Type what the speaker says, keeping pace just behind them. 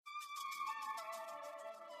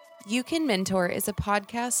You Can Mentor is a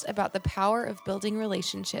podcast about the power of building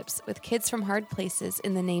relationships with kids from hard places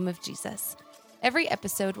in the name of Jesus. Every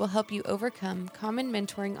episode will help you overcome common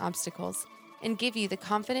mentoring obstacles and give you the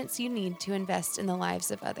confidence you need to invest in the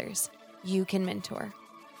lives of others. You Can Mentor.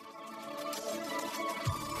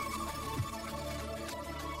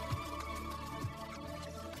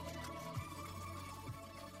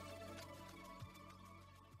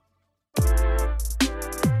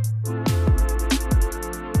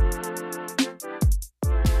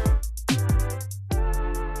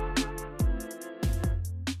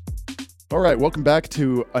 All right, welcome back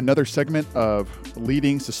to another segment of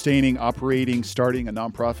leading, sustaining, operating, starting a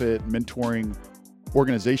nonprofit mentoring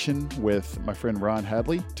organization with my friend Ron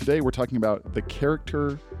Hadley. Today we're talking about the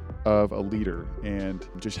character of a leader and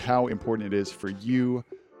just how important it is for you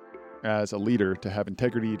as a leader to have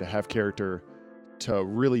integrity, to have character, to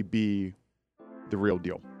really be the real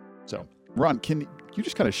deal. So, Ron, can you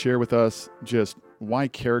just kind of share with us just why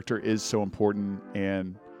character is so important,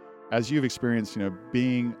 and as you've experienced,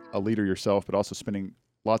 being a leader yourself, but also spending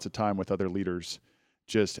lots of time with other leaders,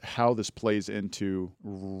 just how this plays into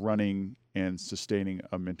running and sustaining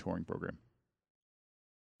a mentoring program?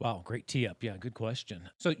 Wow, great tee up. Yeah, good question.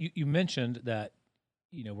 So you mentioned that,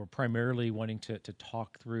 we're primarily wanting to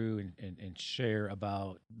talk through and share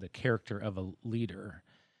about the character of a leader.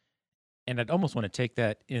 And I'd almost want to take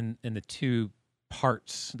that in the two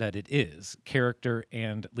parts that it is, character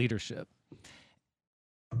and leadership.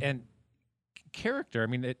 And character,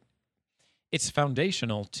 it's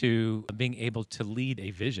foundational to being able to lead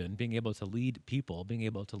a vision, being able to lead people, being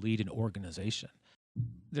able to lead an organization.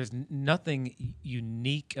 There's nothing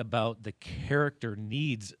unique about the character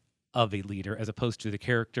needs of a leader as opposed to the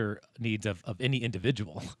character needs of any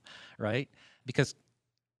individual, right? Because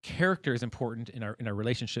character is important in our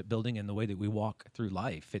relationship building and the way that we walk through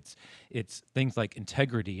life. It's things like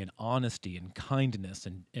integrity and honesty and kindness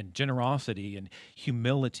and generosity and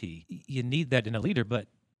humility. You need that in a leader, but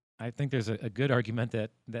I think there's a good argument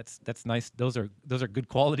that's nice. Those are good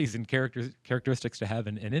qualities and characteristics to have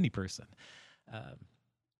in any person.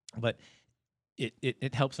 But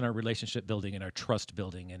it helps in our relationship building and our trust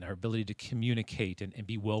building and our ability to communicate and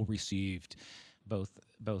be well received, both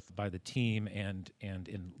by the team and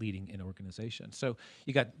in leading an organization. So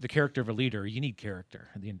you got the character of a leader. You need character,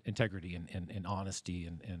 the integrity and honesty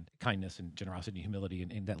and kindness and generosity and humility,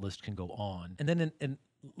 and that list can go on. And then in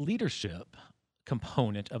leadership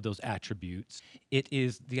component of those attributes, it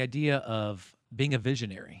is the idea of being a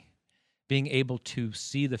visionary, being able to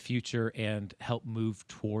see the future and help move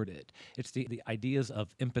toward it. It's the ideas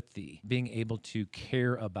of empathy, being able to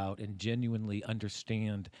care about and genuinely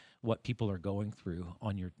understand what people are going through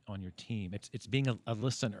on your team. It's being a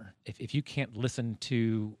listener. If you can't listen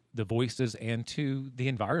to the voices and to the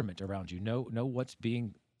environment around you, know what's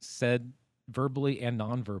being said verbally and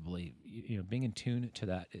non-verbally, being in tune to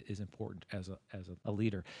that is important as a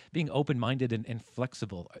leader. Being open-minded and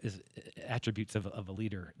flexible is attributes of a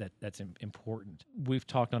leader that's important. We've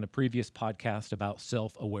talked on a previous podcast about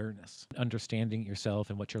self-awareness, understanding yourself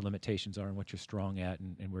and what your limitations are and what you're strong at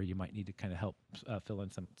and where you might need to kind of help fill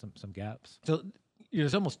in some gaps. So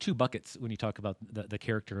there's almost two buckets when you talk about the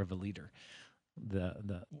character of a leader.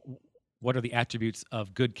 What are the attributes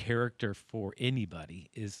of good character for anybody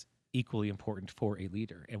is equally important for a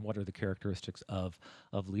leader, and what are the characteristics of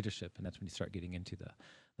leadership? And that's when you start getting into the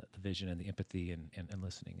vision and the empathy and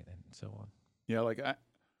listening and so on. Yeah, like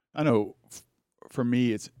I know for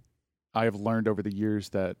me, I have learned over the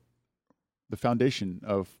years that the foundation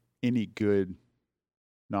of any good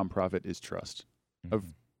nonprofit is trust. Mm-hmm. Of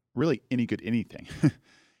really any good anything,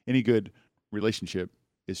 any good relationship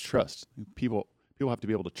is trust. People have to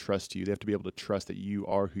be able to trust you. They have to be able to trust that you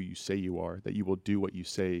are who you say you are, that you will do what you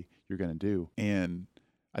say you're going to do. And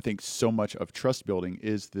I think so much of trust building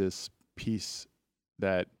is this piece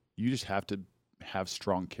that you just have to have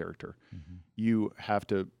strong character. Mm-hmm. You have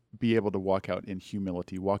to be able to walk out in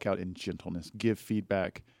humility, walk out in gentleness, give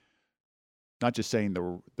feedback, not just saying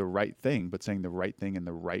the right thing, but saying the right thing in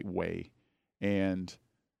the right way. And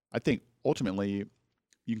I think ultimately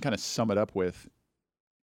you can kind of sum it up with,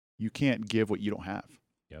 you can't give what you don't have.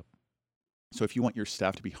 Yep. So if you want your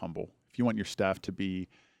staff to be humble, if you want your staff to be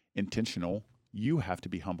intentional, you have to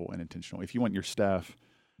be humble and intentional. If you want your staff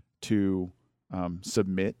to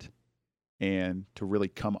submit and to really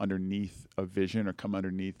come underneath a vision or come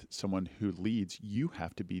underneath someone who leads, you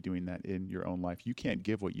have to be doing that in your own life. You can't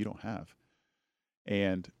give what you don't have.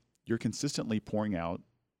 And you're consistently pouring out,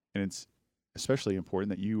 and it's especially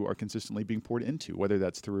important that you are consistently being poured into, whether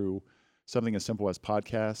that's through something as simple as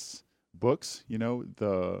podcasts, books,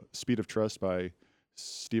 The Speed of Trust by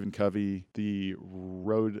Stephen Covey, The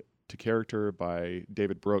Road to Character by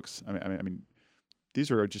David Brooks. I mean, these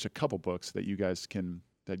are just a couple books that you guys can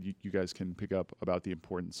pick up about the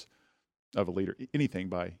importance of a leader. Anything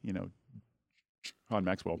by John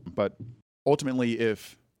Maxwell. But ultimately,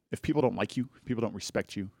 if people don't like you, people don't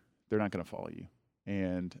respect you, they're not going to follow you,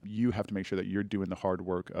 and you have to make sure that you're doing the hard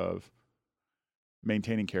work of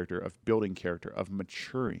maintaining character, of building character, of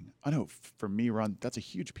maturing. I know for me, Ron, that's a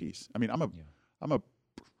huge piece. I mean, I'm a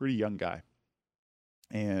pretty young guy,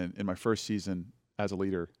 and in my first season as a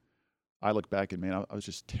leader, I look back and man, I was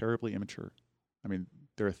just terribly immature. I mean,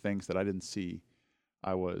 there are things that I didn't see.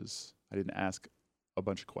 I didn't ask a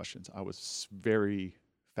bunch of questions. I was very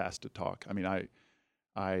fast to talk. I mean,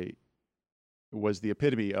 I was the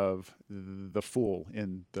epitome of the fool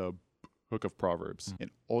in the book of Proverbs. And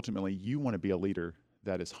ultimately, you want to be a leader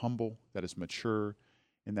that is humble, that is mature,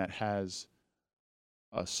 and that has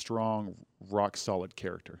a strong, rock-solid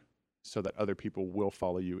character so that other people will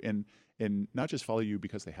follow you. And not just follow you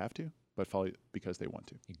because they have to, but follow you because they want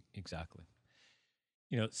to. Exactly.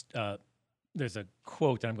 There's a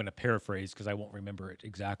quote that I'm going to paraphrase because I won't remember it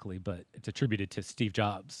exactly, but it's attributed to Steve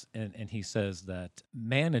Jobs. And he says that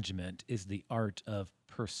management is the art of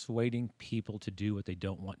persuading people to do what they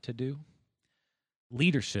don't want to do.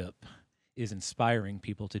 Leadership is inspiring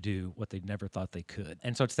people to do what they never thought they could.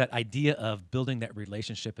 And so it's that idea of building that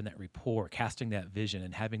relationship and that rapport, casting that vision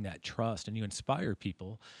and having that trust. And you inspire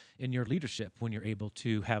people in your leadership when you're able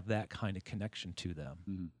to have that kind of connection to them.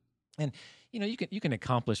 Mm-hmm. And you can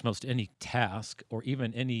accomplish most any task or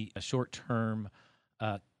even any short-term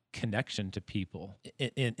connection to people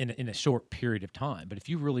in a short period of time. But if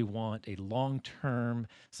you really want a long-term,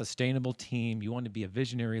 sustainable team, you want to be a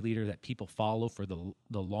visionary leader that people follow for the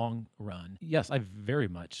long run. Yes, I very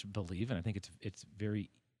much believe, and I think it's very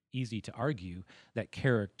easy to argue that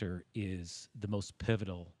character is the most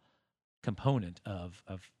pivotal component of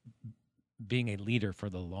being a leader for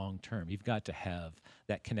the long term. You've got to have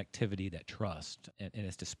that connectivity, that trust, and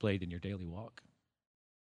it's displayed in your daily walk.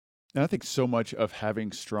 And I think so much of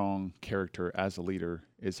having strong character as a leader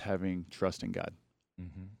is having trust in God.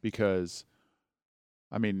 Mm-hmm. Because,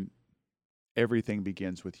 I mean, everything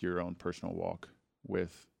begins with your own personal walk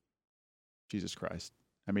with Jesus Christ.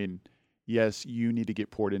 I mean, yes, you need to get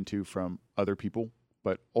poured into from other people,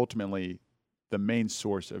 but ultimately the main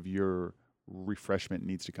source of your refreshment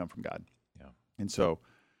needs to come from God. Yeah. And so,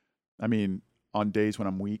 I mean, on days when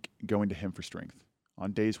I'm weak, going to Him for strength.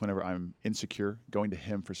 On days whenever I'm insecure, going to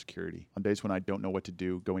Him for security. On days when I don't know what to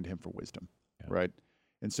do, going to Him for wisdom, right?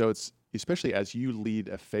 And so it's, especially as you lead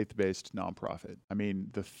a faith-based nonprofit, I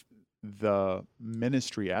mean, the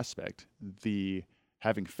ministry aspect, the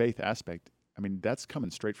having faith aspect, I mean, that's coming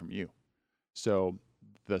straight from you. So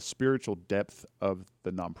the spiritual depth of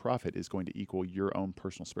the nonprofit is going to equal your own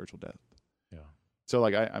personal spiritual depth. Yeah. So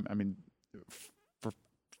like, I mean,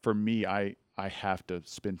 for me, I have to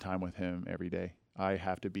spend time with Him every day. I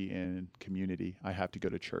have to be in community. I have to go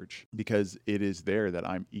to church because it is there that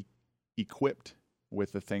I'm equipped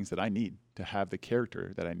with the things that I need to have the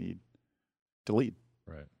character that I need to lead.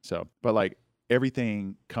 Right. So, but like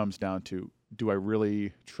everything comes down to, do I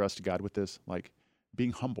really trust God with this? Like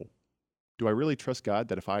being humble. Do I really trust God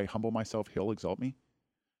that if I humble myself, He'll exalt me?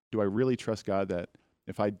 Do I really trust God that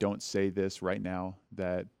if I don't say this right now,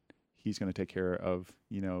 that He's going to take care of,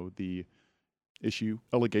 the issue,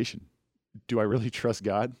 allegation? Do I really trust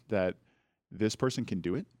God that this person can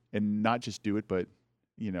do it, and not just do it, but,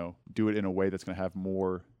 do it in a way that's going to have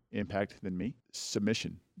more impact than me?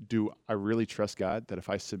 Submission. Do I really trust God that if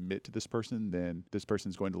I submit to this person, then this person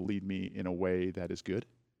is going to lead me in a way that is good,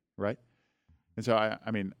 right? And so,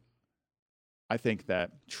 I think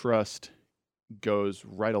that trust goes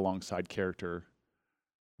right alongside character.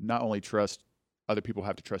 Not only trust, other people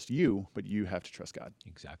have to trust you, but you have to trust God.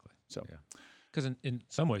 Exactly. So, because in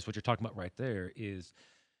some ways, what you're talking about right there is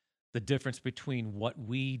the difference between what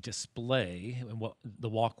we display and what the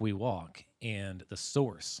walk we walk, and the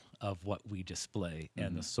source of what we display, mm-hmm.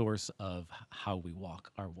 and the source of how we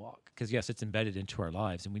walk our walk. Because yes, it's embedded into our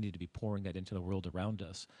lives, and we need to be pouring that into the world around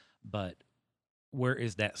us. But where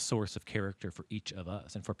is that source of character for each of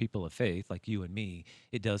us? And for people of faith like you and me,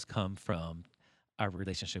 it does come from our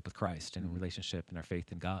relationship with Christ and relationship and our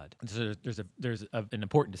faith in God. And so there's an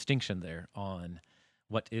important distinction there on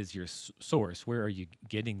what is your source, where are you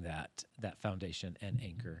getting that foundation and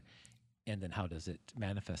anchor, and then how does it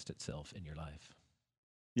manifest itself in your life?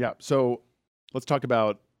 Yeah, so let's talk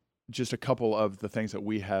about just a couple of the things that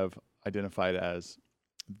we have identified as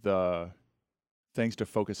the things to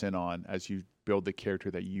focus in on as you build the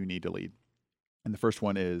character that you need to lead. And the first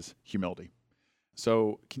one is humility.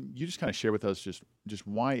 So can you just kind of share with us just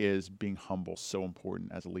why is being humble so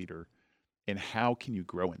important as a leader, and how can you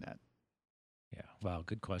grow in that? Yeah. Wow.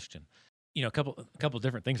 Good question. A couple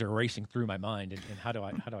different things are racing through my mind, and how do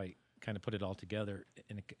I kind of put it all together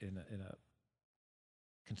in a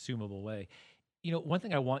consumable way? One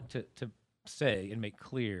thing I want to say and make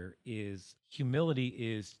clear is humility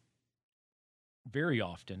is very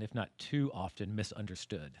often, if not too often,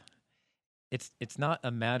 misunderstood. It's not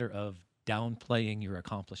a matter of downplaying your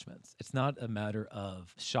accomplishments. It's not a matter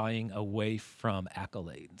of shying away from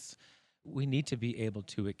accolades. We need to be able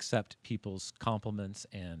to accept people's compliments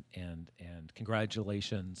and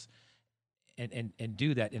congratulations, and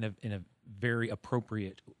do that in a very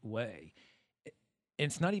appropriate way.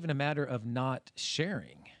 It's not even a matter of not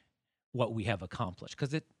sharing what we have accomplished,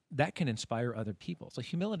 because that can inspire other people. So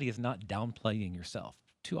humility is not downplaying yourself.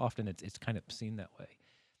 Too often it's kind of seen that way.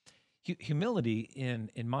 Humility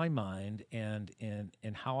in my mind and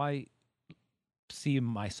in how I see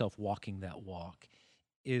myself walking that walk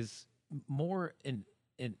is more in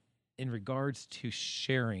regards to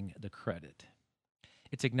sharing the credit.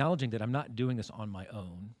 It's acknowledging that I'm not doing this on my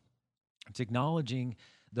own. It's acknowledging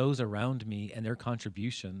those around me and their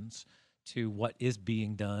contributions to what is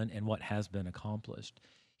being done and what has been accomplished.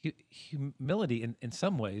 Humility in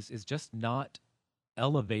some ways is just not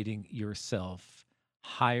elevating yourself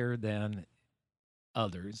higher than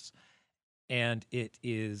others, and it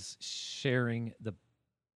is sharing the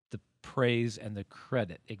praise and the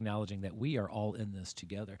credit, acknowledging that we are all in this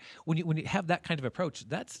together. When you have that kind of approach,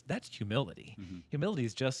 that's humility. Mm-hmm. Humility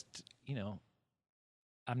is just,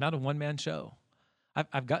 I'm not a one-man show.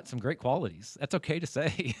 I've got some great qualities. That's okay to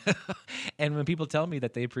say. And when people tell me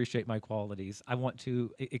that they appreciate my qualities, I want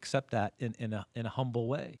to accept that in a humble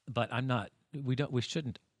way. But we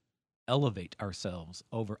shouldn't elevate ourselves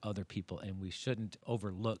over other people, and we shouldn't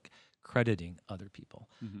overlook crediting other people.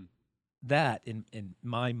 Mm-hmm. That, in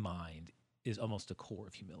my mind, is almost the core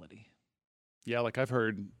of humility. Yeah, like I've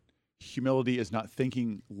heard, humility is not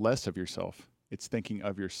thinking less of yourself. It's thinking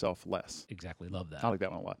of yourself less. Exactly. Love that. I like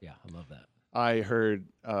that one a lot. Yeah, I love that. I heard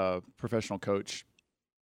a professional coach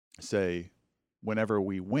say, whenever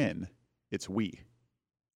we win, it's we.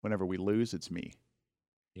 Whenever we lose, it's me.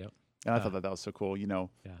 Yep. And I thought that was so cool.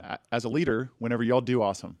 Yeah. As a leader, whenever y'all do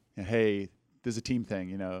awesome, and hey, this is a team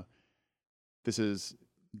thing, this is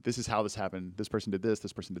how this happened. This person did this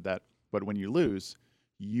person did that. But when you lose,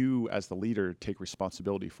 you as the leader take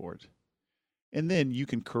responsibility for it. And then you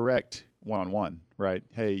can correct one-on-one, right?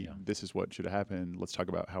 Hey, This is what should have happened. Let's talk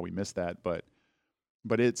about how we missed that. But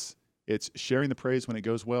it's sharing the praise when it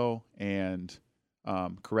goes well, and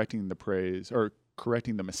correcting the praise or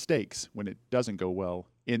correcting the mistakes when it doesn't go well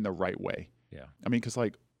in the right way. Yeah. I mean, because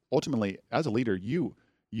ultimately, as a leader, you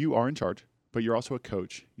are in charge, but you're also a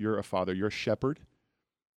coach. You're a father. You're a shepherd.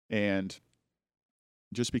 And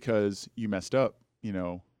just because you messed up,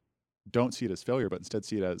 don't see it as failure, but instead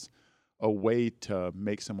see it as a way to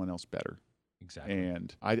make someone else better. Exactly.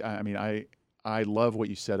 And I love what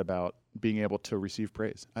you said about being able to receive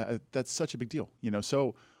praise. That's such a big deal.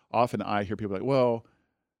 So often I hear people like, well,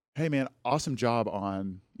 hey man, awesome job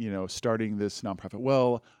on, starting this nonprofit.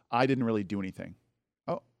 Well, I didn't really do anything.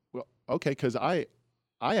 Oh, well, okay. 'Cause I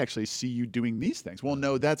actually see you doing these things. Well,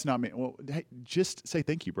 no, that's not me. Well, hey, just say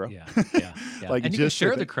thank you, bro. Yeah. Like, and you can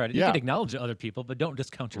share the credit. You can acknowledge other people, but don't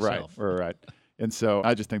discount yourself. Right. And so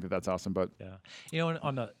I just think that that's awesome. But yeah,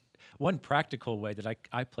 on the one practical way that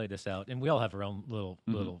I play this out, and we all have our own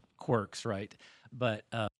little quirks, right? But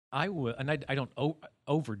I would, and I don't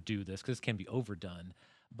overdo this because this can be overdone,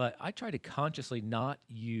 but I try to consciously not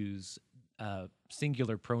use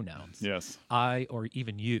singular pronouns. Yes. I or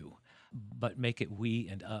even you, but make it we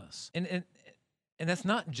and us. And that's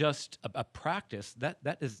not just a practice.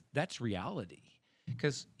 That's reality.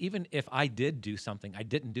 Because even if I did do something, I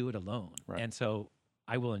didn't do it alone. Right. And so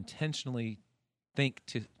I will intentionally think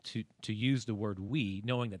to use the word we,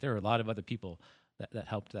 knowing that there are a lot of other people that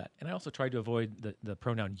helped that. And I also try to avoid the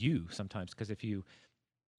pronoun you sometimes, because if you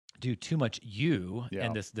do too much you,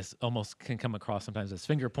 and this almost can come across sometimes as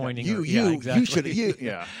finger pointing. Exactly. You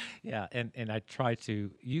should, yeah. And I try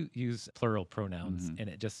to use plural pronouns, and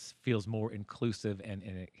it just feels more inclusive, and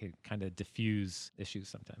it can kind of diffuse issues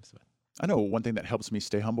sometimes. But I know one thing that helps me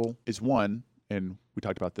stay humble is one, and we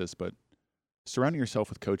talked about this, but surrounding yourself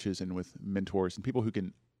with coaches and with mentors and people who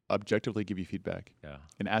can objectively give you feedback,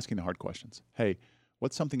 and asking the hard questions. Hey,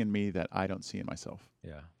 what's something in me that I don't see in myself?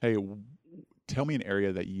 Yeah. Hey, tell me an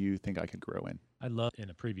area that you think I could grow in. I love in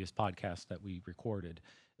a previous podcast that we recorded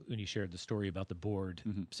when you shared the story about the board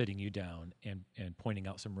sitting you down and pointing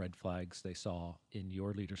out some red flags they saw in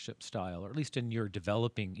your leadership style, or at least in your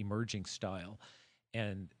developing, emerging style.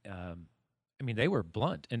 And I mean, they were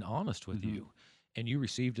blunt and honest with Mhm. you, and you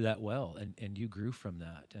received that well, and you grew from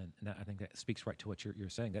that. And that, I think that speaks right to what you're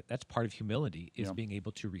saying. That's part of humility, is Yeah. being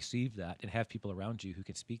able to receive that and have people around you who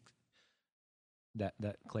can speak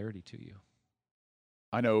that clarity to you.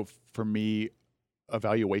 I know for me,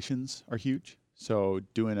 evaluations are huge. So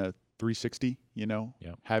doing a 360,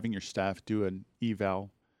 Yep. having your staff do an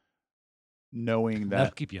eval, knowing That'll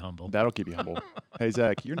that keep you humble. that'll keep you humble. Hey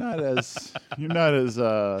Zach, you're not as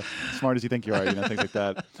smart as you think you are. Things like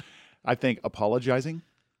that. I think apologizing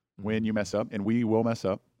when you mess up, and we will mess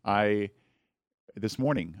up. This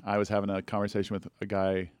morning I was having a conversation with a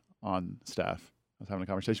guy on staff. I was having a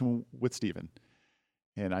conversation with Steven,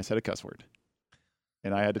 and I said a cuss word.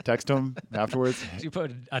 And I had to text him afterwards. Did you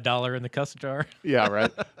put $1 in the cuss jar? Yeah,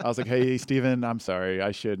 right. I was like, "Hey, Steven, I'm sorry.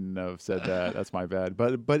 I shouldn't have said that. That's my bad."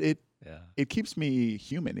 But it keeps me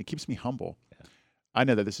human. It keeps me humble. Yeah. I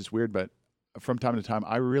know that this is weird, but from time to time,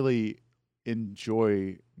 I really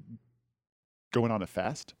enjoy going on a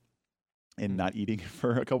fast and not eating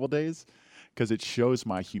for a couple days because it shows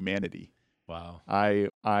my humanity. Wow. I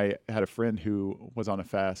had a friend who was on a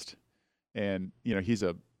fast, and he's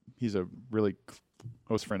a really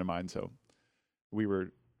close friend of mine. So we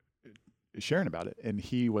were sharing about it, and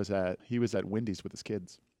he was at Wendy's with his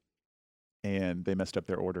kids, and they messed up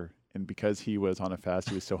their order. And because he was on a fast,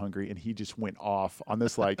 he was so hungry, and he just went off on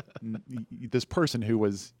this this person who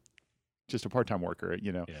was just a part-time worker,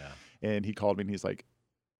 Yeah. And he called me, and he's like,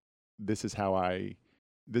 "This is how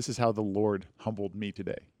the Lord humbled me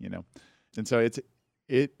today," And so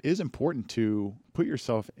it is important to put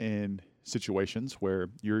yourself in situations where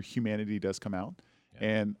your humanity does come out,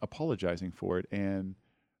 and apologizing for it and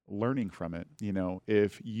learning from it.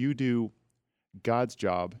 If you do God's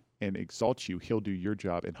job and exalt you, He'll do your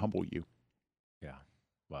job and humble you. Yeah.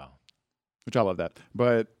 Wow. Which I love that.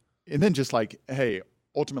 And then just like, hey,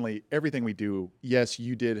 ultimately everything we do, yes,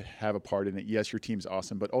 you did have a part in it. Yes, your team's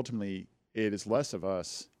awesome, but ultimately it is less of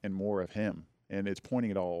us and more of Him. And it's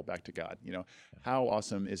pointing it all back to God. How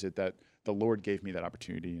awesome is it that the Lord gave me that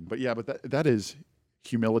opportunity? But that is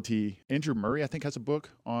humility. Andrew Murray, I think, has a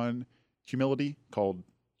book on humility called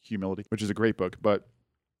Humility, which is a great book. But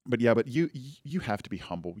you have to be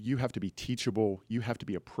humble. You have to be teachable. You have to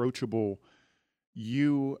be approachable.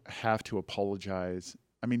 You have to apologize.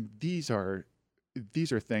 I mean, these are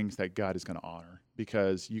things that God is going to honor,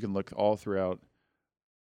 because you can look all throughout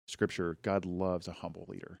Scripture. God loves a humble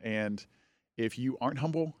leader. And if you aren't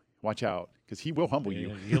humble, watch out, because He will humble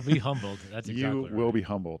you. You'll be humbled. That's exactly You right. will be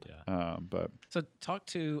humbled. Yeah. But So talk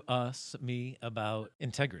to me about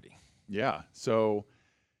integrity. yeah, so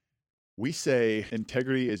we say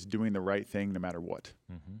integrity is doing the right thing no matter what.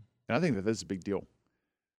 Mm-hmm. And I think that this is a big deal,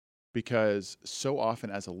 because so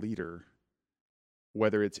often as a leader,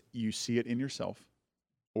 whether it's you see it in yourself,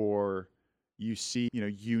 or you see,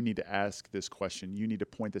 you need to ask this question, you need to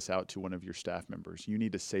point this out to one of your staff members, you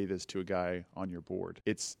need to say this to a guy on your board.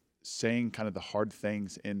 It's saying kind of the hard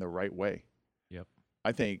things in the right way. Yep.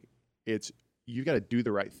 I think you got to do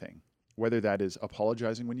the right thing, whether that is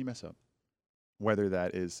apologizing when you mess up, whether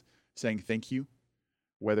that is saying thank you,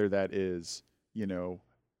 whether that is,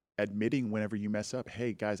 admitting whenever you mess up,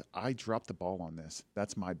 hey guys, I dropped the ball on this.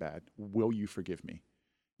 That's my bad. Will you forgive me?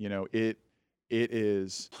 It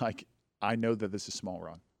is like, I know that this is small,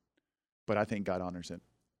 Ron, but I think God honors it.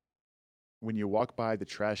 When you walk by the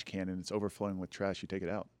trash can and it's overflowing with trash, you take it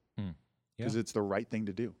out, because it's the right thing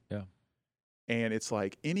to do. Yeah. And it's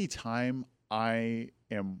like, anytime I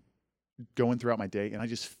am going throughout my day and I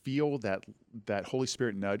just feel that Holy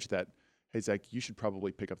Spirit nudge that, hey, Zach, you should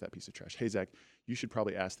probably pick up that piece of trash. Hey, Zach, you should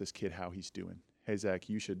probably ask this kid how he's doing. Hey, Zach,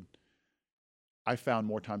 I found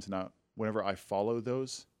more times than not, whenever I follow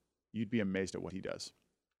those, you'd be amazed at what he does.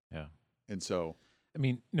 Yeah. And so, I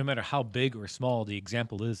mean, no matter how big or small the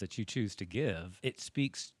example is that you choose to give, it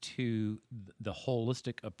speaks to the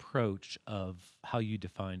holistic approach of how you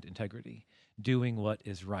defined integrity, doing what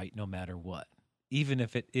is right no matter what, even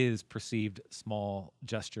if it is perceived small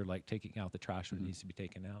gesture like taking out the trash when it needs to be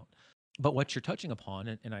taken out. But what you're touching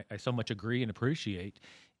upon, and I so much agree and appreciate,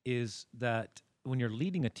 is that when you're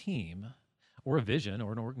leading a team or a vision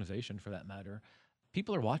or an organization for that matter,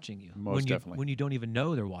 people are watching you. Definitely. When you don't even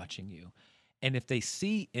know they're watching you. And if they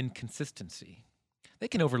see inconsistency, they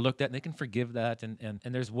can overlook that and they can forgive that. And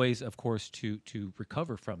there's ways, of course, to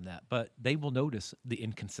recover from that. But they will notice the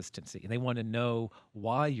inconsistency, and they want to know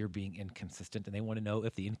why you're being inconsistent, and they want to know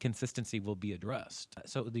if the inconsistency will be addressed.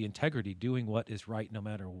 So the integrity, doing what is right no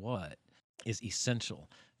matter what, is essential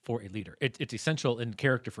for a leader. It's essential in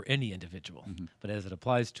character for any individual, Mm-hmm. but as it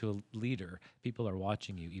applies to a leader, people are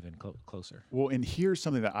watching you even closer. Well, and here's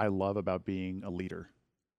something that I love about being a leader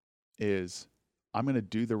is I'm going to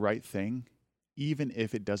do the right thing even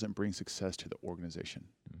if it doesn't bring success to the organization.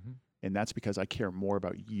 Mm-hmm. And that's because I care more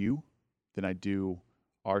about you than I do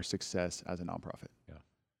our success as a nonprofit. Yeah.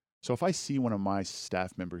 So if I see one of my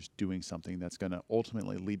staff members doing something that's going to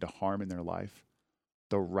ultimately lead to harm in their life,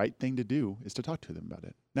 the right thing to do is to talk to them about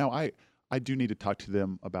it. Now, I do need to talk to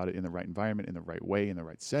them about it in the right environment, in the right way, in the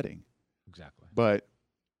right setting. Exactly. But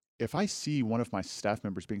if I see one of my staff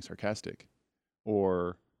members being sarcastic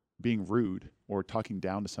or being rude or talking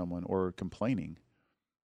down to someone or complaining,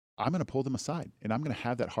 I'm going to pull them aside and I'm going to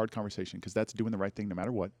have that hard conversation because that's doing the right thing no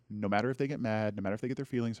matter what. No matter if they get mad, no matter if they get their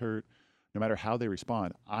feelings hurt, no matter how they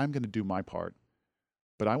respond, I'm going to do my part.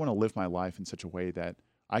 But I want to live my life in such a way that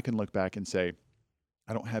I can look back and say,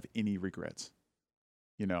 I don't have any regrets.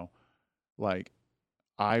 You know, like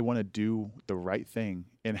I want to do the right thing,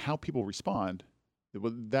 and how people respond,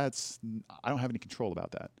 well, I don't have any control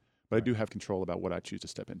about that, but Right. I do have control about what I choose to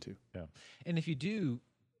step into. Yeah. And if you do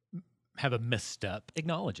have a misstep,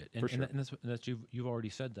 acknowledge it. And, For sure. and that's you've already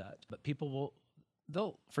said that. But people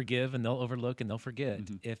they'll forgive and they'll overlook and they'll forget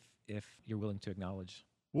Mhm. if you're willing to acknowledge.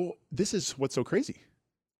 Well, this is what's so crazy.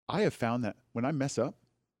 I have found that when I mess up,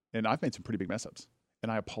 and I've made some pretty big mess ups,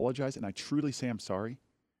 and I apologize and I truly say I'm sorry,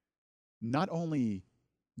 not only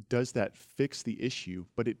does that fix the issue,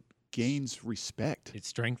 but it gains respect. It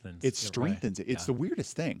strengthens. It Right. strengthens it. It's Yeah. the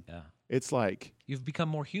weirdest thing. Yeah. It's like, You've become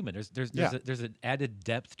more human. There's Yeah. there's an added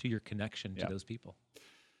depth to your connection to Yeah. those people.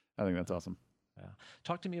 I think that's awesome. Yeah.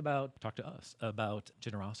 Talk to us about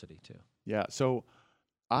generosity too. Yeah. So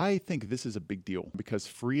I think this is a big deal because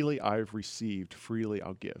freely I've received, freely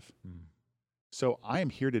I'll give. Mm. So I am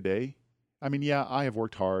here today. I mean, yeah, I have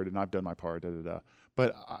worked hard and I've done my part,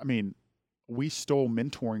 but I mean, we stole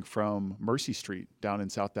mentoring from Mercy Street down in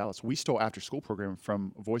South Dallas. We stole after school program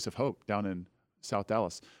from Voice of Hope down in South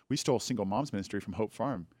Dallas. We stole single moms ministry from Hope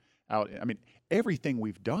Farm out. I mean, everything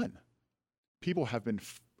we've done, people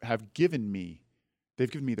have given me,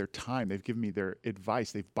 they've given me their time. They've given me their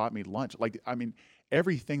advice. They've bought me lunch. Like, I mean,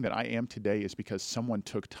 everything that I am today is because someone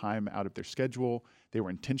took time out of their schedule. They were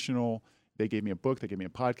intentional. They gave me a book. They gave me a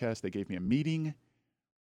podcast. They gave me a meeting.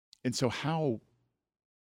 And so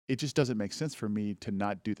it just doesn't make sense for me to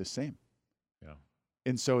not do the same. Yeah.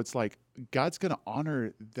 And so it's like, God's going to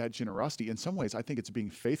honor that generosity. In some ways, I think it's being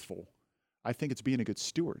faithful. I think it's being a good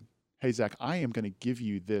steward. Hey, Zach, I am going to give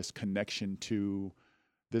you this connection to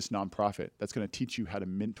this nonprofit that's going to teach you how to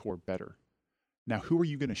mentor better. Now, who are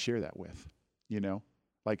you going to share that with? You know,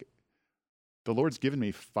 like the Lord's given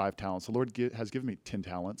me 5 talents. The Lord has given me 10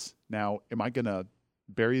 talents. Now, am I going to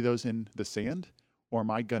bury those in the sand, or am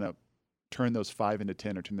I going to turn those 5 into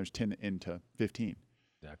 10 or turn those 10 into 15?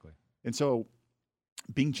 Exactly. And so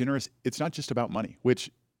being generous, it's not just about money, which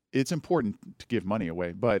it's important to give money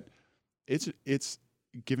away, but it's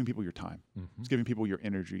giving people your time. Mm-hmm. It's giving people your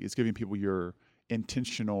energy. It's giving people your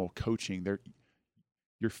intentional coaching,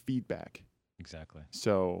 your feedback. Exactly.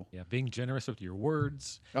 So Yeah, being generous with your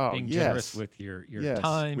words, oh, being yes. generous with your Yes,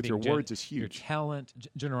 time, with being your words is your huge. talent.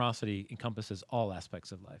 Generosity encompasses all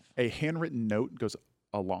aspects of life. A handwritten note goes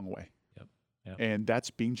a long way. Yep. And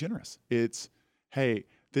that's being generous. It's, hey,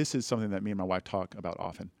 this is something that me and my wife talk about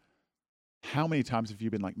often. How many times have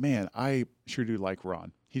you been like, man, I sure do like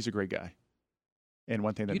Ron. He's a great guy. And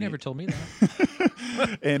one thing that You never told me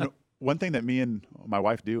that. and one thing that me and my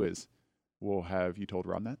wife do is, well, have you told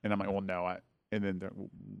Ron that? And I'm like, well, no. And then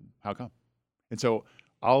how come? And so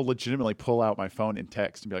I'll legitimately pull out my phone and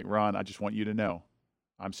text and be like, Ron, I just want you to know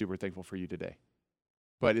I'm super thankful for you today.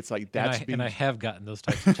 But it's like and I have gotten those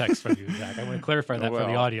types of texts from you, Zach. I want to clarify that for the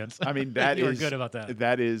Well, audience. I mean, that you were is good about that.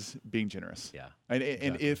 That is being generous. Yeah. And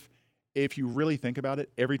exactly. if you really think about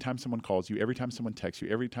it, every time someone calls you, every time someone texts you,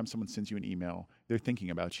 every time someone sends you an email, they're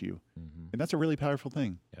thinking about you. Mm-hmm. And that's a really powerful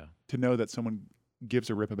thing. Yeah. To know that someone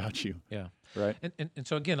gives a rip about you. Yeah. Right? And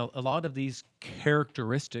so again, a lot of these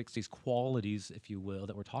characteristics, these qualities, if you will,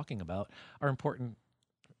 that we're talking about are important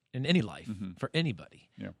in any life Mhm. for anybody,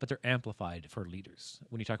 Yeah. but they're amplified for leaders.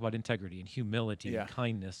 When you talk about integrity and humility Yeah. and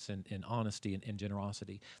kindness and honesty and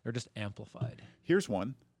generosity, they're just amplified. Here's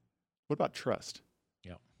one. What about trust?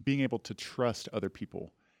 Yeah. Being able to trust other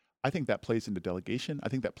people. I think that plays into delegation. I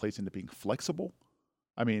think that plays into being flexible.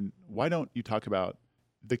 I mean, why don't you talk about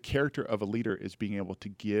the character of a leader is being able to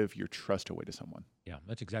give your trust away to someone. Yeah,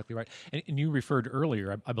 that's exactly right. And you referred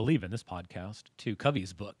earlier, I believe, in this podcast to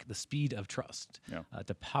Covey's book, The Speed of Trust. Yeah.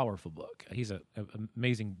 It's a powerful book. He's an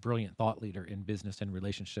amazing, brilliant thought leader in business and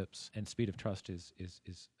relationships. And Speed of Trust is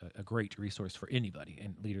a great resource for anybody,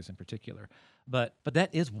 and leaders in particular. But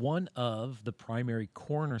that is one of the primary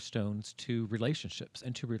cornerstones to relationships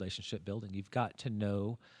and to relationship building. You've got to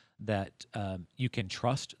know that you can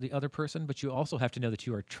trust the other person, but you also have to know that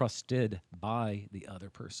you are trusted by the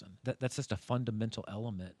other person. That's just a fundamental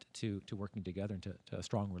element to working together and to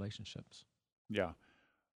strong relationships. Yeah.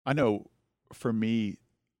 I know for me,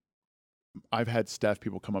 I've had staff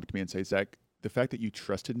people come up to me and say, Zach, the fact that you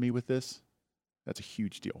trusted me with this, that's a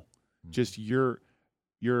huge deal. Mm-hmm. Just your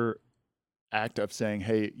act of saying,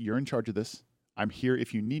 hey, you're in charge of this. I'm here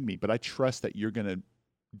if you need me, but I trust that you're going to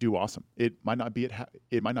do awesome. It might not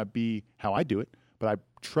be how I do it, but I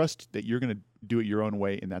trust that you're going to do it your own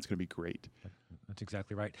way, and that's going to be great. That's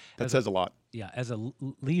exactly right. That says a lot. Yeah, as a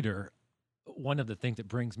leader, one of the things that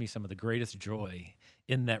brings me some of the greatest joy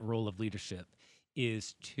in that role of leadership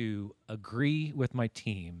is to agree with my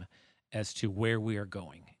team as to where we are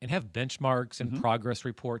going and have benchmarks and progress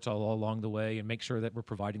reports all along the way and make sure that we're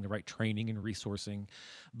providing the right training and resourcing.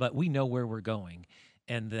 But we know where we're going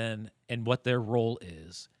and what their role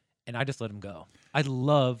is. And I just let them go. I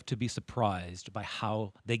love to be surprised by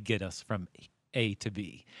how they get us from A to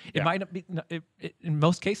B. It might not be, in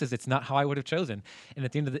most cases, it's not how I would have chosen. And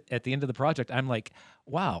at the end of the project, I'm like,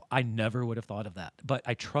 wow, I never would have thought of that. But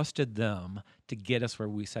I trusted them to get us where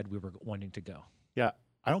we said we were wanting to go. Yeah.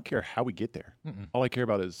 I don't care how we get there. Mm-mm. All I care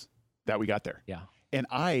about is that we got there. Yeah. And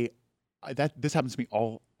this happens to me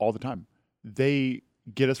all the time. They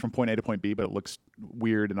get us from point A to point B, but it looks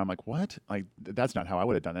weird. And I'm like, what? Like, that's not how I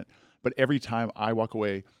would have done it. But every time I walk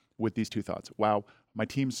away with these two thoughts, wow, my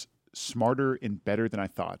team's smarter and better than I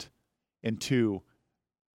thought. And two,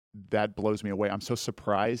 that blows me away. I'm so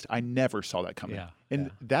surprised. I never saw that coming.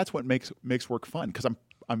 And that's what makes work fun, because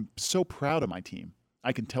I'm so proud of my team.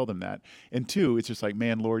 I can tell them that. And two, it's just like,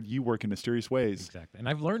 man, Lord, you work in mysterious ways. Exactly. And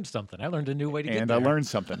I've learned something. I learned a new way to get there. And I learned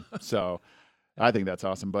something. So I think that's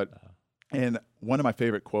awesome. But and one of my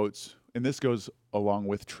favorite quotes, and this goes along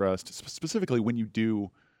with trust, specifically when you do,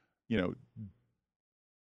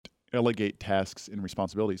 delegate tasks and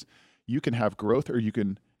responsibilities, you can have growth or you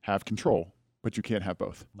can have control, but you can't have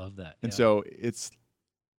both. Love that. And so it's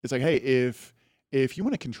like, hey, if you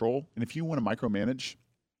want to control and if you want to micromanage,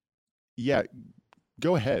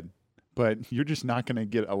 go ahead, but you're just not going to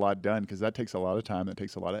get a lot done, because that takes a lot of time. That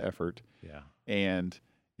takes a lot of effort. Yeah. And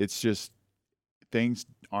it's just, things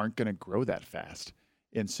aren't going to grow that fast.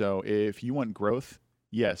 And so if you want growth,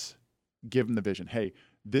 yes, give them the vision. Hey,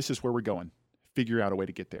 this is where we're going. Figure out a way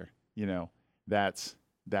to get there.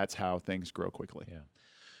 That's how things grow quickly. Yeah.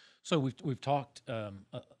 So we've talked a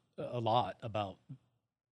lot about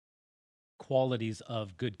qualities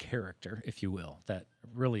of good character, if you will, that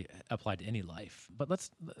really apply to any life. But let's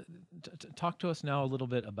talk to us now a little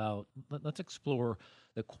bit about, let's explore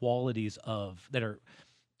the qualities that are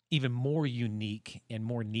even more unique and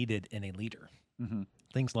more needed in a leader. Mm-hmm.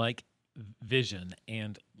 Things like vision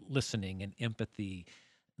and listening and empathy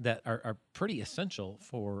that are pretty essential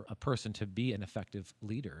for a person to be an effective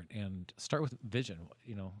leader. And start with vision.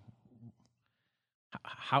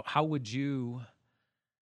 How would you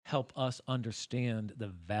help us understand the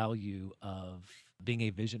value of being a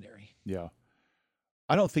visionary? Yeah.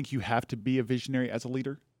 I don't think you have to be a visionary as a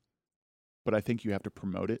leader, but I think you have to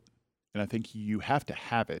promote it. And I think you have to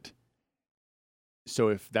have it. So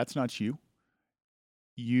if that's not you,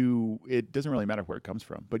 it doesn't really matter where it comes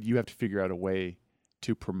from, but you have to figure out a way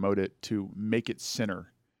to promote it, to make it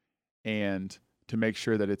center, and to make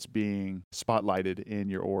sure that it's being spotlighted in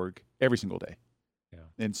your org every single day. Yeah.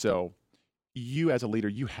 And so you as a leader,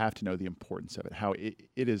 you have to know the importance of it, how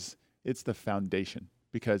it's the foundation,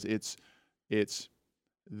 because it's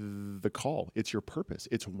the call, it's your purpose,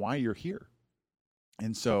 it's why you're here.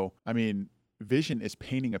 And so, vision is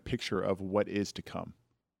painting a picture of what is to come,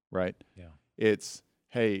 right? Yeah. It's,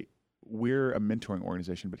 hey, we're a mentoring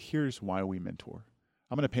organization, but here's why we mentor.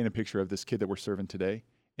 I'm going to paint a picture of this kid that we're serving today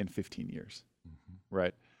in 15 years,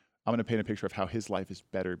 right? I'm going to paint a picture of how his life is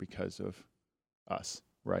better because of us,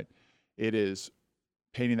 right? It is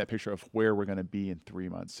painting that picture of where we're going to be in 3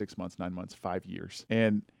 months, 6 months, 9 months, 5 years.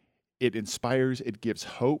 And it inspires, it gives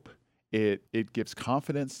hope, it gives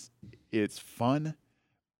confidence, it's fun.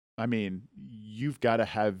 You've got to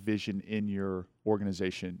have vision in your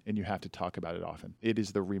organization, and you have to talk about it often. It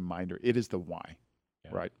is the reminder. It is the why,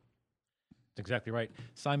 right? That's exactly right.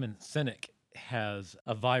 Simon Sinek has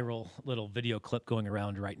a viral little video clip going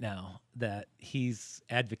around right now that he's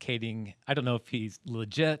advocating. I don't know if he's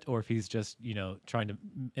legit or if he's just, trying to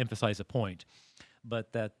emphasize a point,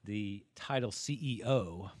 but that the title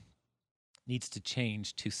CEO needs to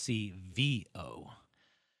change to CVO,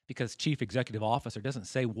 because Chief Executive Officer doesn't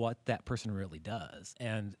say what that person really does.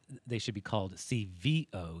 And they should be called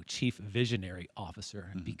CVO, Chief Visionary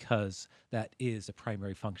Officer, because that is a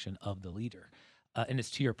primary function of the leader. And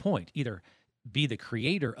it's to your point, either be the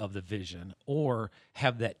creator of the vision or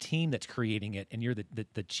have that team that's creating it and you're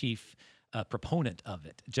the chief proponent of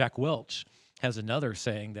it. Jack Welch has another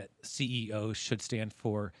saying that CEO should stand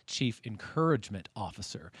for Chief Encouragement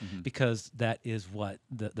Officer, because that is what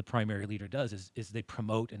the primary leader does, is they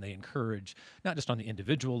promote and they encourage, not just on the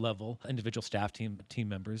individual level, individual staff, team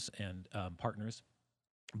members and partners,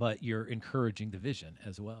 but you're encouraging the vision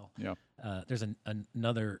as well. Yeah. There's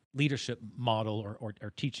another leadership model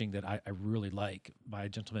or teaching that I really like by a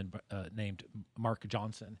gentleman named Mark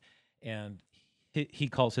Johnson, and he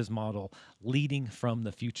calls his model leading from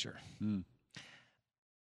the future.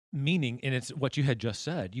 Meaning, and it's what you had just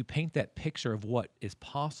said, you paint that picture of what is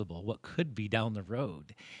possible, what could be down the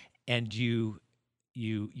road, and you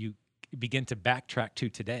begin to backtrack to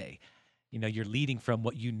today. You're leading from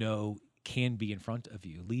what can be in front of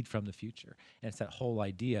you, lead from the future. And it's that whole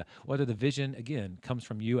idea, whether the vision, again, comes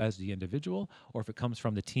from you as the individual or if it comes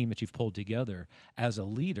from the team that you've pulled together as a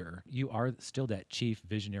leader, you are still that chief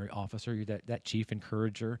visionary officer, you're that chief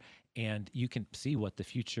encourager, and you can see what the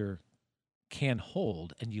future can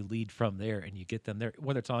hold, and you lead from there and you get them there,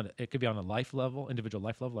 whether it could be on a life level, individual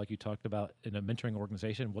life level, like you talked about in a mentoring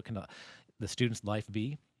organization, what can the student's life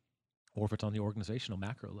be, or if it's on the organizational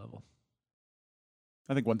macro level.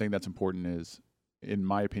 I think one thing that's important is, in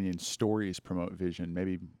my opinion, stories promote vision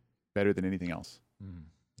maybe better than anything else.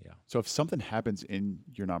 Yeah. So if something happens in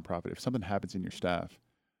your nonprofit, if something happens in your staff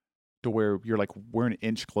to where you're like, we're an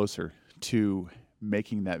inch closer to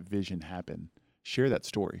making that vision happen, share that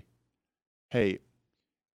story. Hey,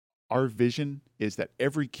 our vision is that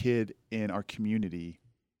every kid in our community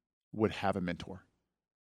would have a mentor.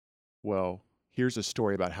 Well, here's a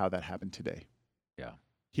story about how that happened today. Yeah.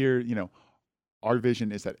 Here, our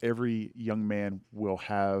vision is that every young man will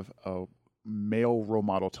have a male role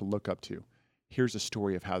model to look up to. Here's a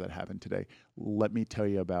story of how that happened today. Let me tell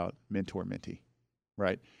you about mentor mentee,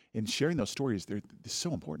 right? And sharing those stories, they're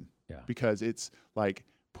so important. Yeah. Because it's like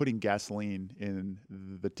putting gasoline in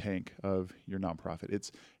the tank of your nonprofit.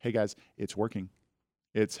 It's, hey guys, it's working.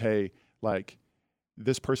 It's, hey, like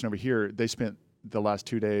this person over here, they spent the last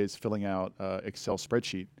 2 days filling out an Excel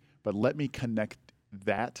spreadsheet, but let me connect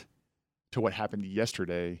that to what happened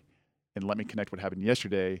yesterday, and let me connect what happened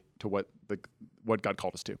yesterday to what God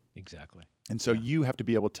called us to. Exactly. And so you have to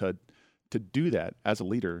be able to do that as a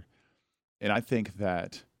leader. And I think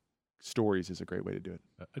that stories is a great way to do it.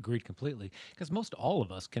 Agreed completely. Because most all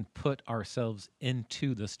of us can put ourselves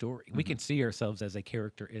into the story. We can see ourselves as a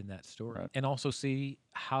character in that story, and also see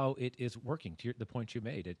how it is working. To the point you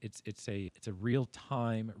made, it's a real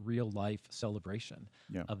time, real life celebration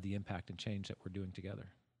of the impact and change that we're doing together.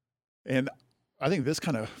 And I think this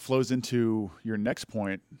kind of flows into your next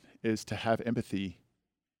point, is to have empathy.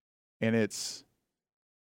 And it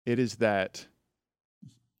is that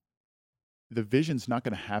the vision's not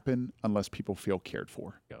going to happen unless people feel cared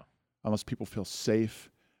for, unless people feel safe,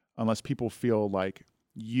 unless people feel like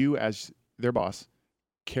you as their boss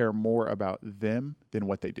care more about them than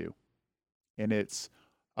what they do. And it's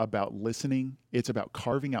about listening. It's about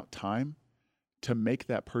carving out time to make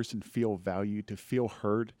that person feel valued, to feel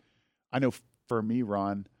heard. I know for me,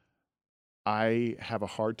 Ron, I have a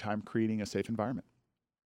hard time creating a safe environment.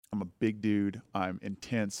 I'm a big dude. I'm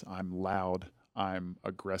intense. I'm loud. I'm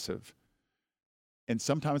aggressive. And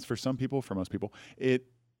sometimes for some people, for most people, it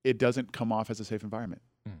doesn't come off as a safe environment.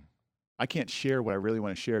 I can't share what I really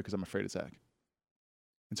want to share because I'm afraid of Zach.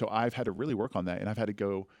 And so I've had to really work on that. And I've had to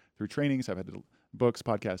go through trainings. I've had to books,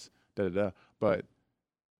 podcasts, But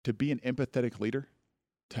to be an empathetic leader,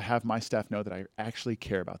 to have my staff know that I actually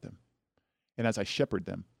care about them. And as I shepherd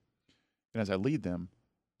them and as I lead them,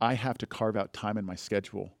 I have to carve out time in my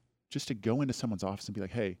schedule just to go into someone's office and be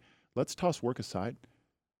like, hey, let's toss work aside.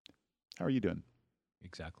 How are you doing?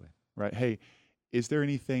 Exactly. Right? Hey, is there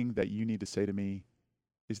anything that you need to say to me?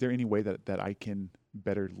 Is there any way that I can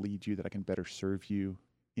better lead you, that I can better serve you?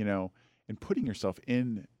 And putting yourself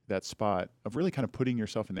in that spot of really kind of putting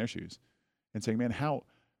yourself in their shoes and saying, man, how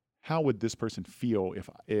would this person feel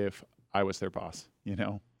if I was their boss,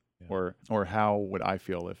 Or how would I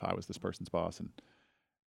feel if I was this person's boss? And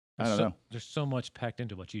I don't know. There's so much packed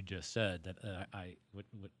into what you just said that I would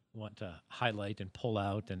want to highlight and pull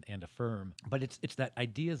out and affirm. But it's that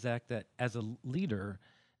idea, Zach, that as a leader,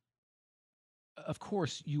 of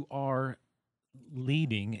course, you are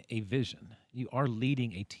leading a vision. You are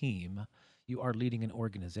leading a team. You are leading an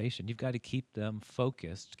organization. You've got to keep them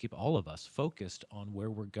focused, keep all of us focused on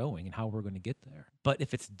where we're going and how we're going to get there. But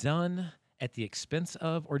if it's done at the expense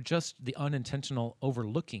of, or just the unintentional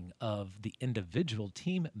overlooking of the individual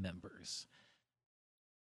team members,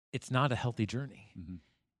 it's not a healthy journey. Mm-hmm.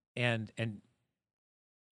 And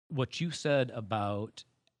what you said about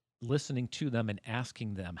listening to them and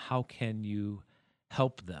asking them, how can you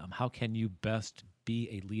help them? How can you best be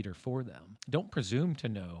a leader for them? Don't presume to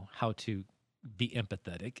know how to be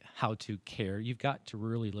empathetic, how to care. You've got to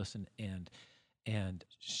really listen and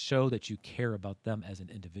show that you care about them as an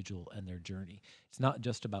individual and their journey. It's not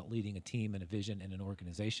just about leading a team and a vision and an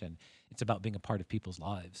organization. It's about being a part of people's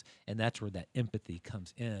lives. And that's where that empathy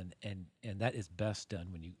comes in. And that is best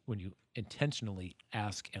done when you intentionally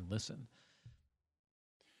ask and listen.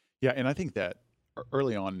 Yeah, and I think that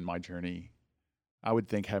early on in my journey, I would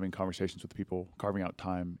think having conversations with people, carving out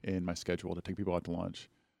time in my schedule to take people out to lunch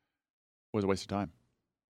was a waste of time.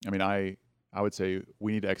 I mean, I would say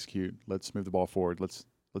we need to execute. Let's move the ball forward. Let's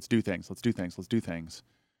do things. Let's do things. Let's do things.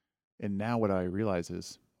 And now what I realize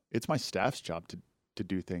is it's my staff's job to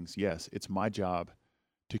do things. Yes, it's my job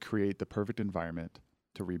to create the perfect environment,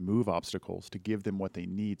 to remove obstacles, to give them what they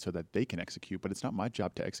need so that they can execute. But it's not my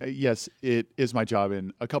job to execute. Yes, it is my job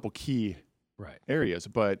in a couple key areas,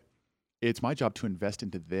 but it's my job to invest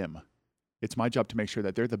into them. It's my job to make sure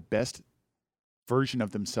that they're the best version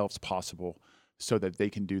of themselves possible so that they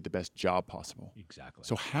can do the best job possible. Exactly.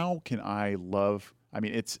 So how can I love, I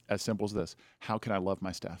mean, it's as simple as this. How can I love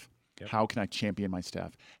my staff? Yep. How can I champion my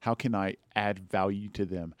staff? How can I add value to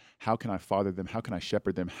them? How can I father them? How can I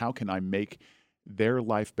shepherd them? How can I make their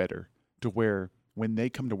life better to where when they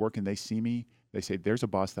come to work and they see me, they say, there's a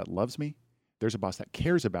boss that loves me. There's a boss that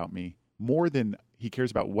cares about me more than he cares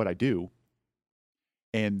about what I do.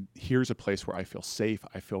 And here's a place where I feel safe,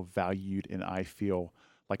 I feel valued, and I feel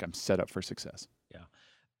like I'm set up for success. Yeah.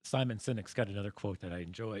 Simon Sinek's got another quote that I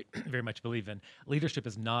enjoy, very much believe in. Leadership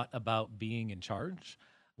is not about being in charge.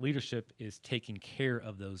 Leadership is taking care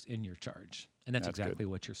of those in your charge. And that's exactly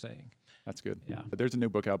what you're saying. That's good. Yeah. But there's a new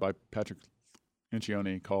book out by Patrick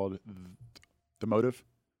Lencioni called The Motive.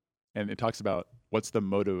 And it talks about what's the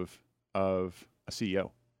motive of a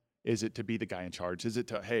CEO. Is it to be the guy in charge? Is it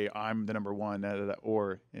to, hey, I'm the number one?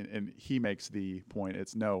 Or, and he makes the point,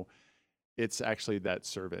 it's no, it's actually that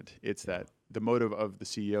servant. It's that the motive of the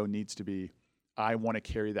CEO needs to be, I want to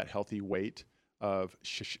carry that healthy weight of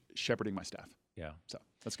shepherding my staff. Yeah. So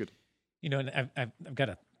that's good. You know, and I've got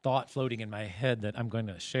a thought floating in my head that I'm going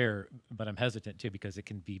to share, but I'm hesitant to because it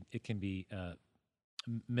can be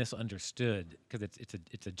misunderstood because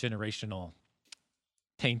it's a generational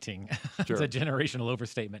tainting. Sure. It's a generational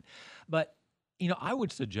overstatement. But, you know, I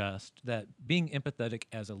would suggest that being empathetic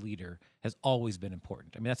as a leader has always been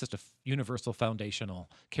important. I mean, that's just a universal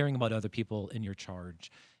foundational, caring about other people in your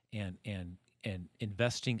charge and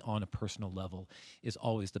investing on a personal level is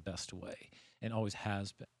always the best way and always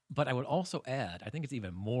has been. But I would also add, I think it's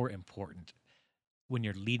even more important when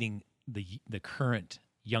you're leading the current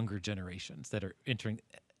younger generations that are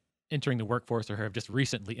entering the workforce or have just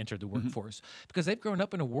recently entered the workforce, because they've grown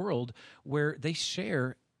up in a world where they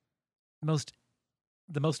share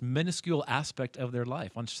the most minuscule aspect of their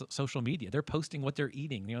life on social media. They're posting what they're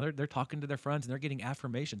eating. You know, they're talking to their friends and they're getting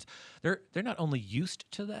affirmations. They're not only used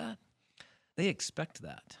to that, they expect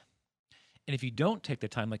that. And if you don't take the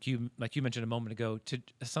time, like you mentioned a moment ago, to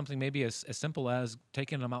something maybe as simple as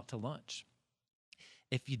taking them out to lunch,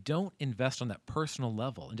 if you don't invest on that personal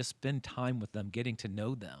level and just spend time with them, getting to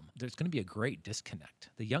know them, there's going to be a great disconnect.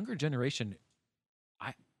 The younger generation,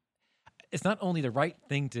 it's not only the right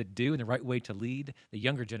thing to do and the right way to lead, the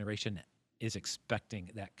younger generation is expecting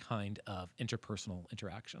that kind of interpersonal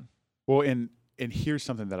interaction. Well, and here's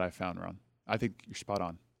something that I found, Ron. I think you're spot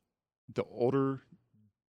on. The older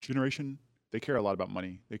generation, they care a lot about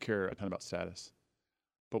money. They care a ton about status.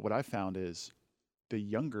 But what I found is the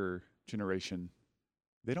younger generation,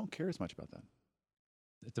 they don't care as much about that.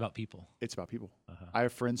 It's about people. It's about people. Uh-huh. I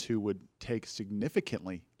have friends who would take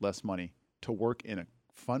significantly less money to work in a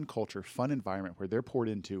fun culture, fun environment where they're poured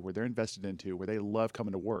into, where they're invested into, where they love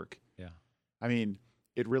coming to work. Yeah. I mean,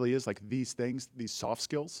 it really is like these things, these soft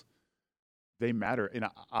skills, they matter. And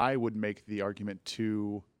I would make the argument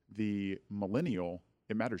to the millennial,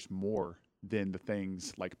 it matters more than the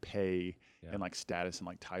things like pay and like status and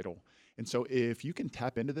like title. And so if you can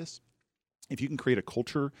tap into this, if you can create a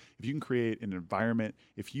culture, if you can create an environment,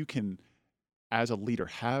 if you can, as a leader,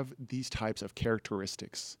 have these types of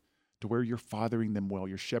characteristics to where you're fathering them well,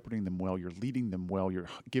 you're shepherding them well, you're leading them well, you're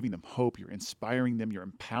giving them hope, you're inspiring them, you're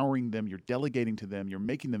empowering them, you're delegating to them, you're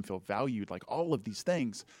making them feel valued, like all of these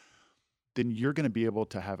things, then you're going to be able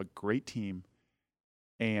to have a great team,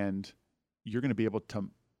 and you're going to be able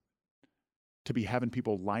to be having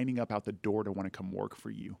people lining up out the door to want to come work for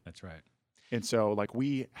you. That's right. And so, like,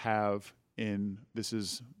 we have, this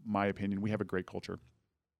is my opinion, we have a great culture.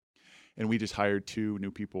 And we just hired 2 new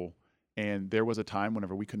people. And there was a time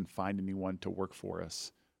whenever we couldn't find anyone to work for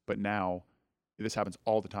us. But now, this happens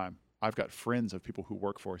all the time. I've got friends of people who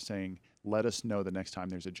work for us saying, let us know the next time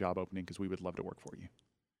there's a job opening because we would love to work for you.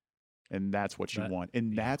 And that's what you want.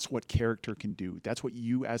 And that's what character can do. That's what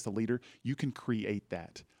you, as the leader, you can create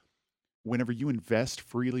that. Whenever you invest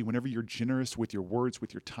freely, whenever you're generous with your words,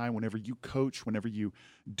 with your time, whenever you coach, whenever you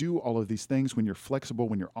do all of these things, when you're flexible,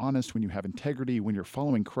 when you're honest, when you have integrity, when you're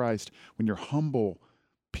following Christ, when you're humble,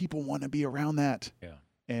 people want to be around that. Yeah.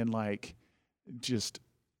 And like, just,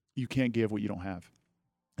 you can't give what you don't have.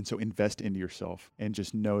 And so invest into yourself and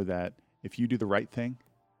just know that if you do the right thing,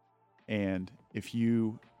 and if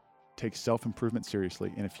you take self-improvement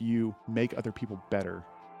seriously, and if you make other people better,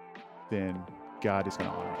 then God is going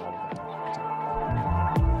to honor all of that.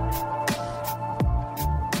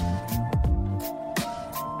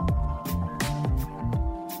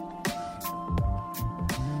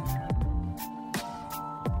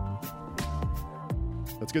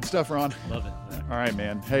 That's good stuff, Ron. Love it. Yeah. All right,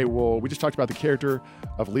 man. Hey, well, we just talked about the character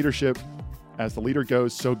of leadership. As the leader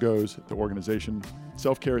goes, so goes the organization.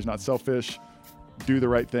 Self-care is not selfish. Do the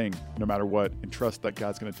right thing no matter what, and trust that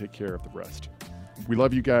God's going to take care of the rest. We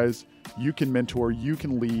love you guys. You can mentor, you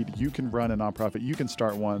can lead, you can run a nonprofit, you can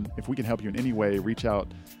start one. If we can help you in any way, reach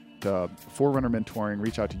out to Forerunner Mentoring,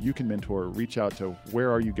 reach out to You Can Mentor, reach out to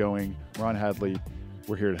Where Are You Going? Ron Hadley.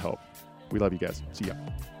 We're here to help. We love you guys. See ya.